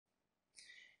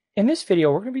In this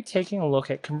video, we're going to be taking a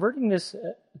look at converting this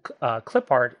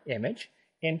clip art image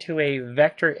into a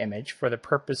vector image for the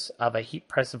purpose of a heat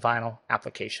press vinyl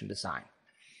application design.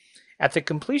 At the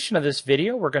completion of this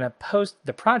video, we're going to post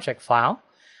the project file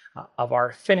of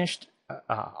our finished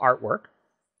artwork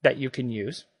that you can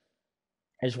use,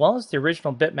 as well as the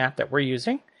original bitmap that we're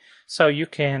using, so you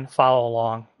can follow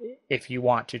along if you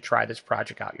want to try this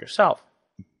project out yourself.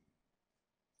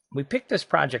 We picked this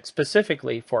project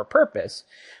specifically for a purpose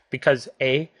because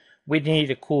A, we need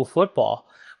a cool football,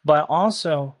 but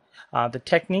also the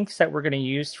techniques that we're going to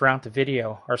use throughout the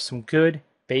video are some good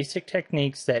basic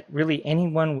techniques that really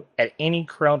anyone at any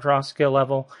CorelDRAW skill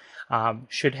level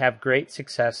should have great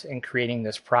success in creating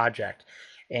this project.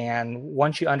 And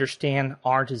once you understand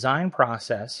our design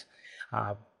process,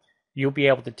 you'll be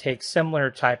able to take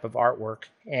similar type of artwork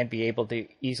and be able to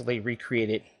easily recreate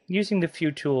it using the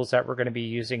few tools that we're going to be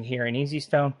using here in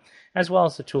EasyStone, as well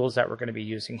as the tools that we're going to be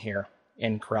using here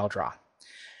in CorelDRAW.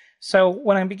 So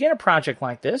when I begin a project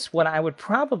like this, what I would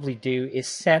probably do is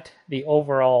set the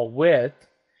overall width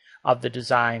of the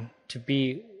design to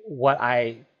be what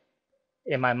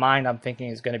in my mind, I'm thinking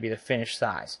is going to be the finished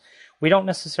size. We don't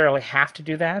necessarily have to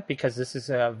do that because this is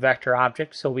a vector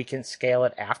object, so we can scale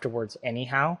it afterwards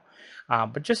anyhow.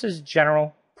 But just as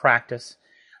general practice,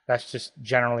 that's just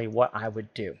generally what I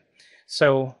would do.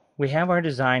 So we have our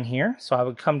design here. So I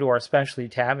would come to our Specialty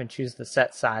tab and choose the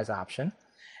Set Size option.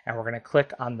 And we're going to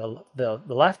click on the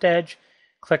left edge,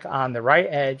 click on the right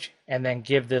edge, and then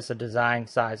give this a design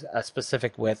size, a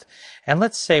specific width. And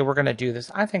let's say we're going to do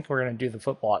this. I think we're going to do the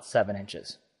football at 7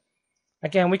 inches.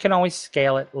 Again, we can always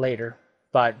scale it later,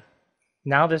 but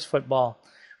now this football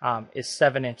is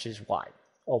 7 inches wide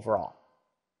overall.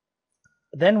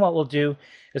 Then what we'll do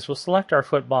is we'll select our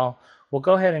football, we'll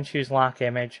go ahead and choose Lock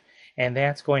Image, and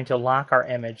that's going to lock our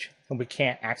image and we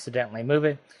can't accidentally move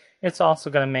it. It's also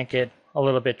going to make it a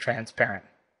little bit transparent.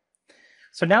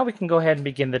 So now we can go ahead and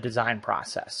begin the design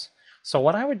process. So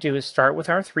what I would do is start with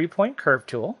our 3-point curve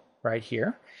tool right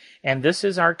here. And this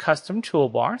is our custom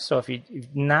toolbar. So if you're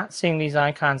not seeing these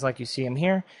icons like you see them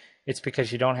here, it's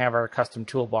because you don't have our custom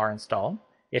toolbar installed.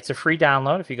 It's a free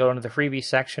download. If you go into the freebie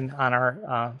section on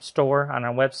our store, on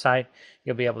our website,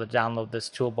 you'll be able to download this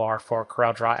toolbar for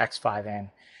CorelDRAW X5 and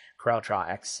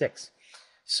CorelDRAW X6.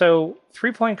 So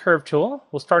 3-point curve tool,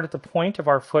 we'll start at the point of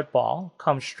our football,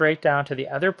 come straight down to the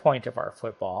other point of our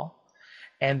football,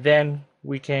 and then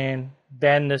we can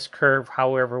bend this curve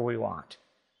however we want.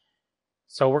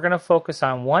 So we're going to focus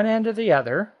on one end or the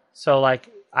other. So like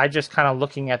I just kind of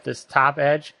looking at this top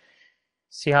edge,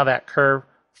 see how that curve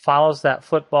follows that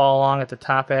football along at the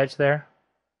top edge there.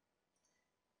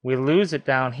 We lose it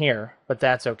down here, but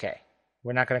that's okay.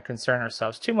 We're not going to concern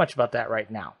ourselves too much about that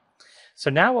right now. So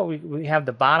now what we have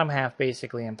the bottom half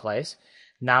basically in place.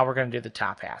 Now we're going to do the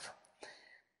top half.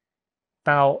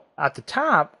 Now at the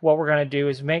top, what we're going to do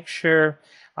is make sure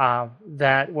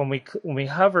that when we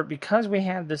hover, because we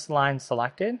have this line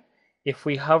selected, if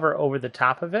we hover over the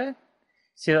top of it,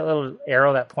 see that little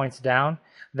arrow that points down?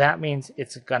 That means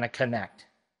it's going to connect.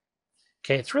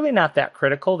 Okay, it's really not that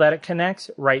critical that it connects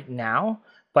right now,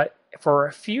 but for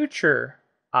a future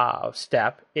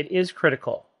step, it is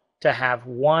critical to have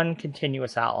one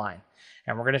continuous outline.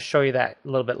 And we're going to show you that a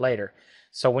little bit later.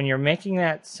 So when you're making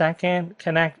that second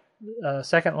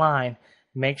line,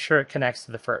 make sure it connects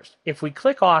to the first. If we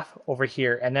click off over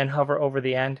here and then hover over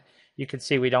the end, you can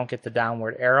see we don't get the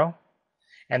downward arrow.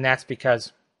 And that's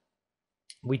because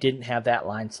we didn't have that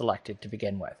line selected to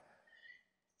begin with.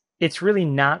 It's really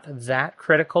not that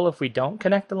critical if we don't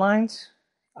connect the lines,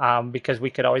 because we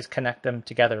could always connect them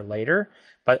together later,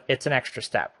 but it's an extra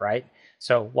step, right?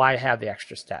 So why have the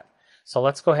extra step? So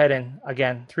let's go ahead and,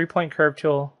 again, 3-point curve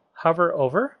tool, hover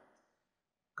over,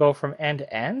 go from end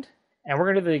to end, and we're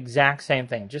going to do the exact same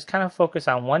thing. Just kind of focus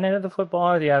on one end of the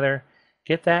football or the other,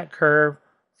 get that curve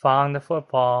following the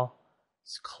football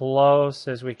as close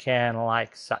as we can,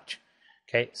 like such.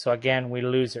 Okay, so again, we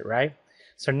lose it, right?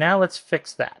 So now let's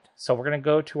fix that. So we're going to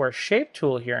go to our shape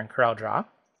tool here in CorelDRAW,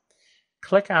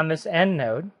 click on this end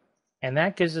node, and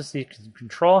that gives us the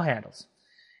control handles.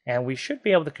 And we should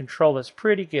be able to control this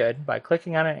pretty good by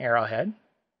clicking on an arrowhead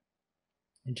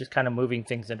and just kind of moving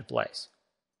things into place.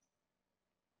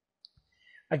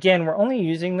 Again, we're only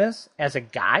using this as a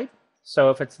guide,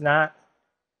 so if it's not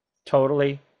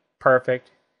totally perfect,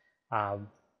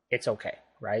 it's okay,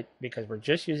 right? Because we're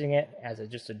just using it as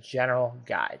just a general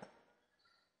guide.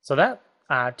 So that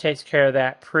takes care of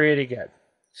that pretty good.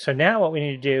 So now what we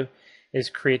need to do is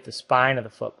create the spine of the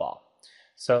football.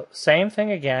 So same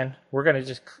thing again, we're going to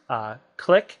just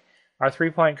click our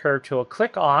 3-point curve tool,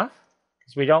 click off,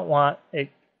 because we don't want it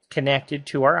connected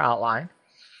to our outline.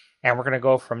 And we're going to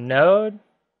go from node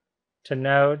to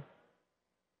node,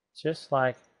 just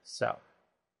like so.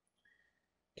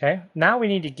 Okay, now we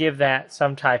need to give that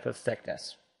some type of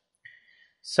thickness.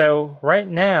 So right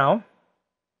now,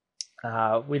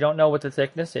 we don't know what the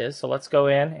thickness is, so let's go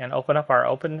in and open up our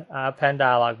Open Pen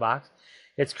dialog box.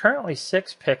 It's currently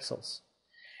 6 pixels,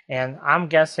 and I'm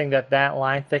guessing that that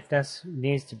line thickness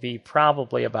needs to be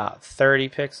probably about 30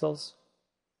 pixels.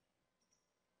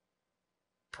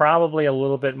 Probably a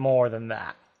little bit more than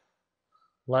that.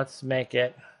 Let's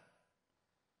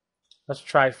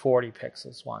try 40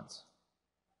 pixels once.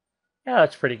 Yeah,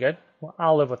 that's pretty good. Well,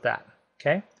 I'll live with that.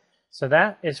 Okay, so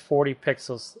that is 40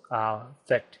 pixels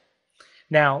thick.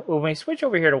 Now, when we switch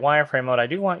over here to wireframe mode, I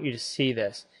do want you to see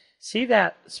this. See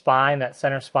that spine, that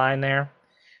center spine there?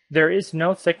 There is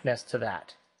no thickness to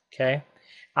that, okay?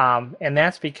 And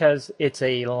that's because it's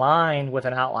a line with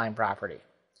an outline property.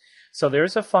 So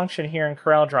there's a function here in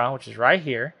CorelDRAW, which is right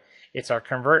here. It's our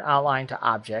convert outline to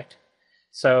object.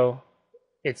 So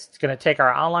it's going to take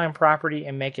our outline property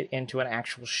and make it into an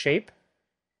actual shape.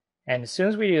 And as soon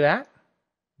as we do that,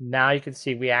 now you can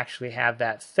see we actually have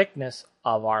that thickness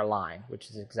of our line, which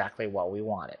is exactly what we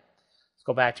wanted. Let's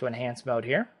go back to enhance mode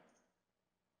here.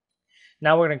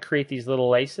 Now we're going to create these little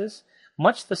laces,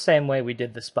 much the same way we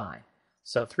did the spine.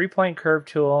 So 3-point curve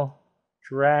tool,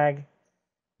 drag,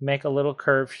 make a little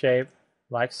curve shape,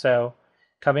 like so.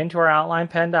 Come into our outline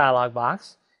pen dialog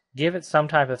box, give it some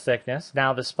type of thickness.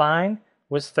 Now the spine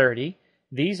was 30.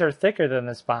 These are thicker than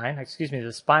the spine. Excuse me,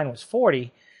 the spine was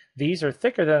 40. These are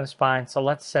thicker than the spine, so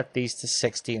let's set these to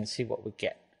 60 and see what we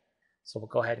get. So we'll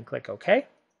go ahead and click OK.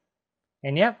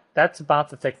 And yep, that's about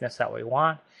the thickness that we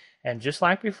want. And just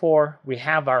like before, we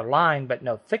have our line but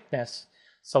no thickness.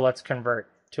 So let's convert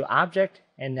to object,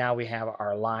 and now we have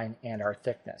our line and our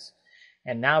thickness.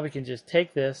 And now we can just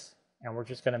take this, and we're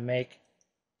just going to make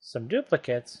some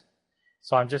duplicates.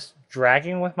 So I'm just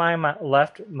dragging with my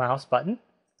left mouse button,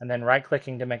 and then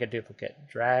right-clicking to make a duplicate.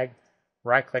 Drag,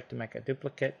 right-click to make a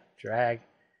duplicate, drag,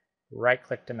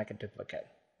 right-click to make a duplicate.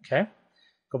 Okay,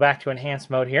 go back to enhance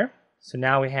mode here. So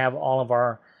now we have all of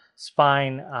our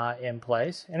spine in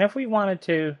place. And if we wanted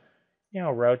to,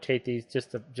 rotate these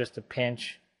just a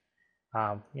pinch,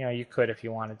 you could if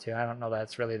you wanted to. I don't know that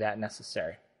it's really that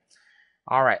necessary.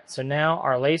 All right, so now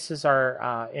our laces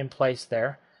are in place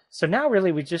there. So now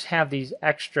really we just have these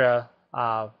extra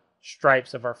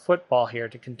stripes of our football here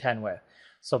to contend with.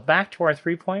 So back to our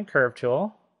 3-point curve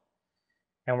tool,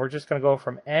 and we're just going to go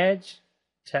from edge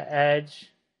to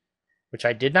edge, which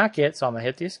I did not get, so I'm going to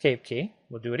hit the escape key.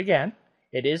 We'll do it again.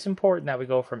 It is important that we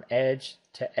go from edge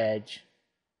to edge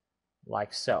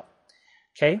like so.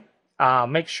 Okay,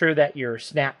 make sure that your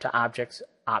snap to objects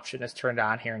option is turned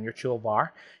on here in your toolbar.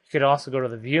 You could also go to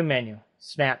the view menu,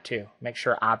 snap to, make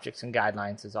sure objects and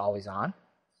guidelines is always on.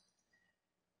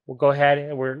 We'll go ahead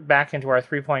and we're back into our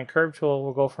 3-point curve tool.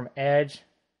 We'll go from edge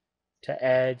to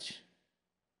edge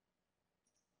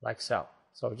like so.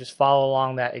 So just follow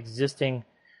along that existing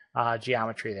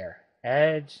geometry there.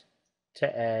 Edge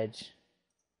to edge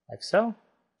like so,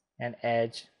 and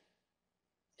edge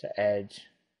to edge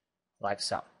like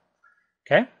so.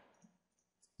 Okay?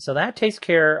 So that takes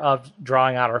care of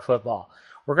drawing out our football.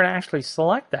 We're going to actually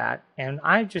select that, and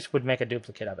I just would make a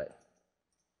duplicate of it.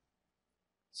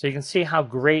 So you can see how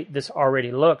great this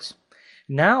already looks.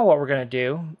 Now what we're going to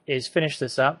do is finish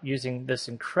this up using this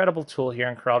incredible tool here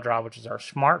in CorelDRAW, which is our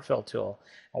Smart Fill tool.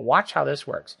 And watch how this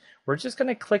works. We're just going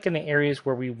to click in the areas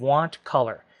where we want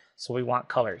color. So we want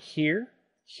color here,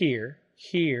 here,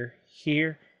 here,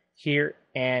 here, here,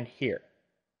 and here.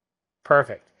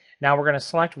 Perfect. Now we're going to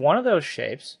select one of those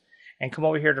shapes and come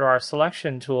over here to our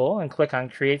selection tool and click on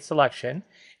Create Selection.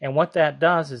 And what that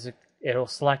does is it'll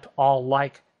select all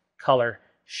like color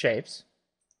shapes.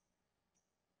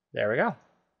 There we go.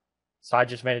 So I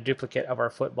just made a duplicate of our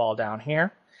football down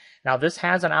here. Now this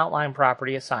has an outline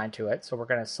property assigned to it, so we're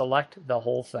going to select the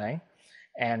whole thing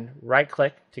and right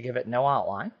click to give it no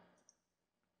outline.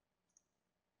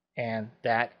 And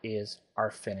that is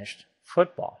our finished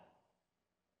football.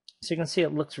 So you can see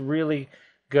it looks really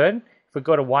good. If we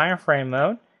go to wireframe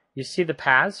mode, you see the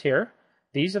paths here.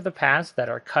 These are the paths that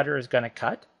our cutter is going to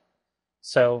cut.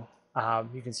 So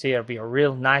you can see it'll be a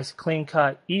real nice clean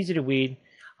cut, easy to weed.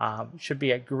 Should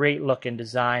be a great looking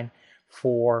design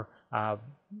for adding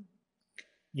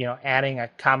a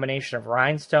combination of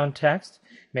rhinestone text.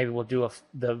 Maybe we'll do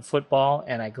the football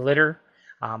and a glitter,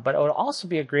 but it would also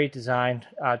be a great design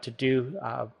to do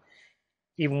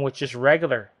even with just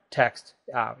regular text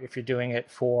if you're doing it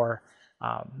for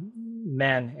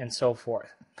men and so forth.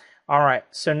 All right,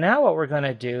 so now what we're going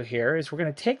to do here is we're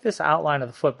going to take this outline of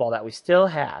the football that we still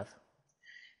have,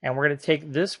 And we're going to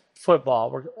take this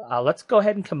football. Let's go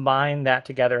ahead and combine that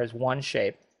together as one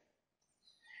shape.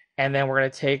 And then we're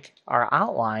going to take our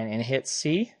outline and hit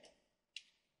C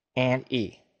and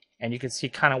E. And you can see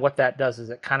kind of what that does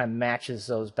is it kind of matches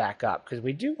those back up, because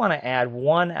we do want to add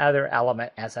one other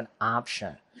element as an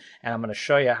option. And I'm going to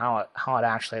show you how it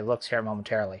actually looks here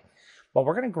momentarily. But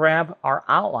we're going to grab our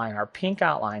outline, our pink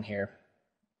outline here.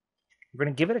 We're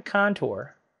going to give it a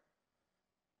contour.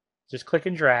 Just click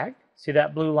and drag. See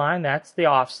that blue line? That's the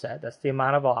offset. That's the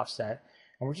amount of offset.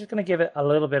 And we're just going to give it a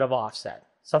little bit of offset,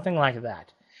 something like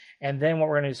that. And then what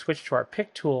we're going to do is switch to our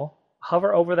pick tool,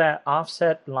 hover over that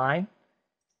offset line,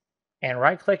 and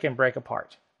right click and break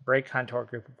apart. Break contour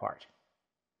group apart.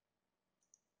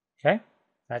 Okay?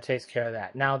 That takes care of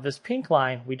that. Now this pink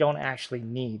line, we don't actually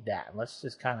need that. Let's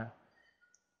just kind of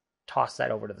toss that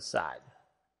over to the side.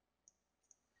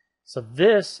 So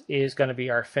this is going to be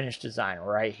our finished design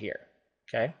right here.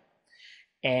 Okay?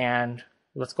 And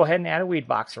let's go ahead and add a weed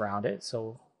box around it.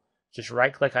 So just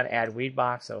right click on add weed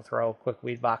box. It'll throw a quick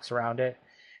weed box around it.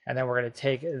 And then we're going to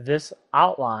take this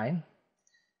outline.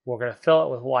 We're going to fill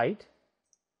it with white.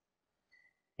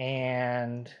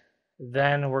 And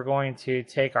then we're going to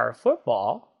take our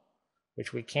football,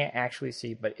 which we can't actually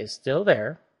see but is still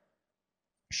there.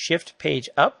 Shift page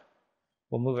up.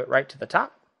 We'll move it right to the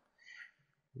top,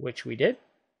 which we did.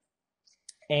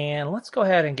 And let's go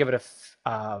ahead and give it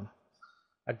a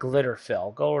glitter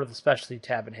fill. Go over to the specialty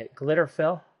tab and hit glitter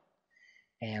fill.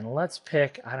 And let's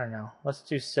pick, I don't know, let's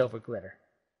do silver glitter.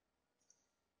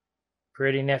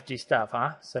 Pretty nifty stuff,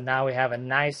 huh? So now we have a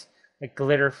nice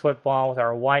glitter football with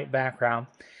our white background.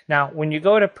 Now, when you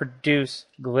go to produce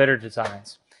glitter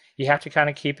designs, you have to kind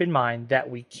of keep in mind that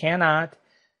we cannot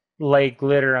lay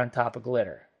glitter on top of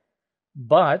glitter.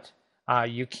 But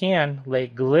you can lay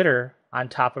glitter on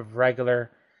top of regular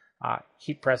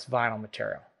heat press vinyl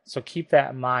material. So keep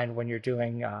that in mind when you're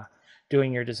doing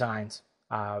your designs.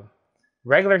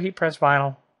 Regular heat press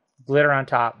vinyl, glitter on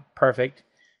top, perfect,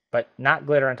 but not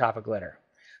glitter on top of glitter.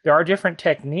 There are different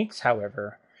techniques,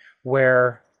 however,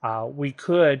 where we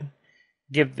could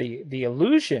give the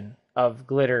illusion of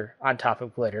glitter on top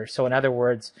of glitter. So in other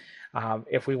words,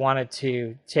 if we wanted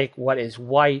to take what is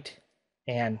white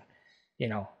and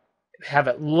have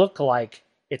it look like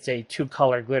it's a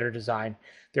two-color glitter design,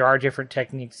 there are different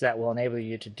techniques that will enable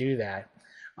you to do that.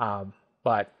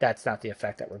 But that's not the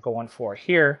effect that we're going for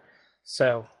here.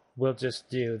 So we'll just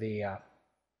do the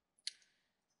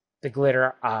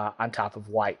glitter on top of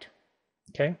white.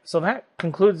 Okay, so that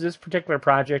concludes this particular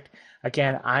project.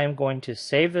 Again, I'm going to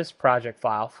save this project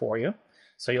file for you.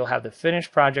 So you'll have the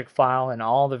finished project file and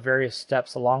all the various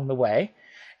steps along the way,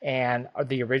 and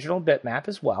the original bitmap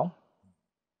as well.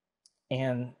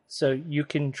 And so you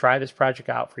can try this project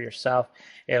out for yourself.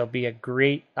 It'll be a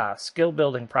great skill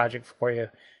building project for you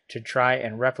to try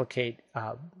and replicate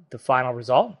the final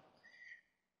result.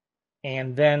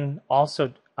 And then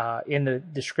also in the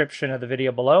description of the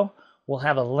video below, we'll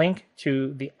have a link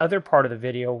to the other part of the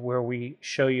video where we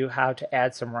show you how to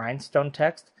add some rhinestone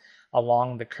text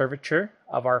along the curvature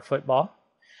of our football,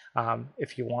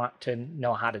 if you want to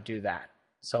know how to do that.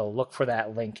 So look for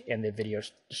that link in the video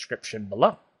description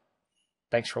below.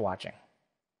 Thanks for watching.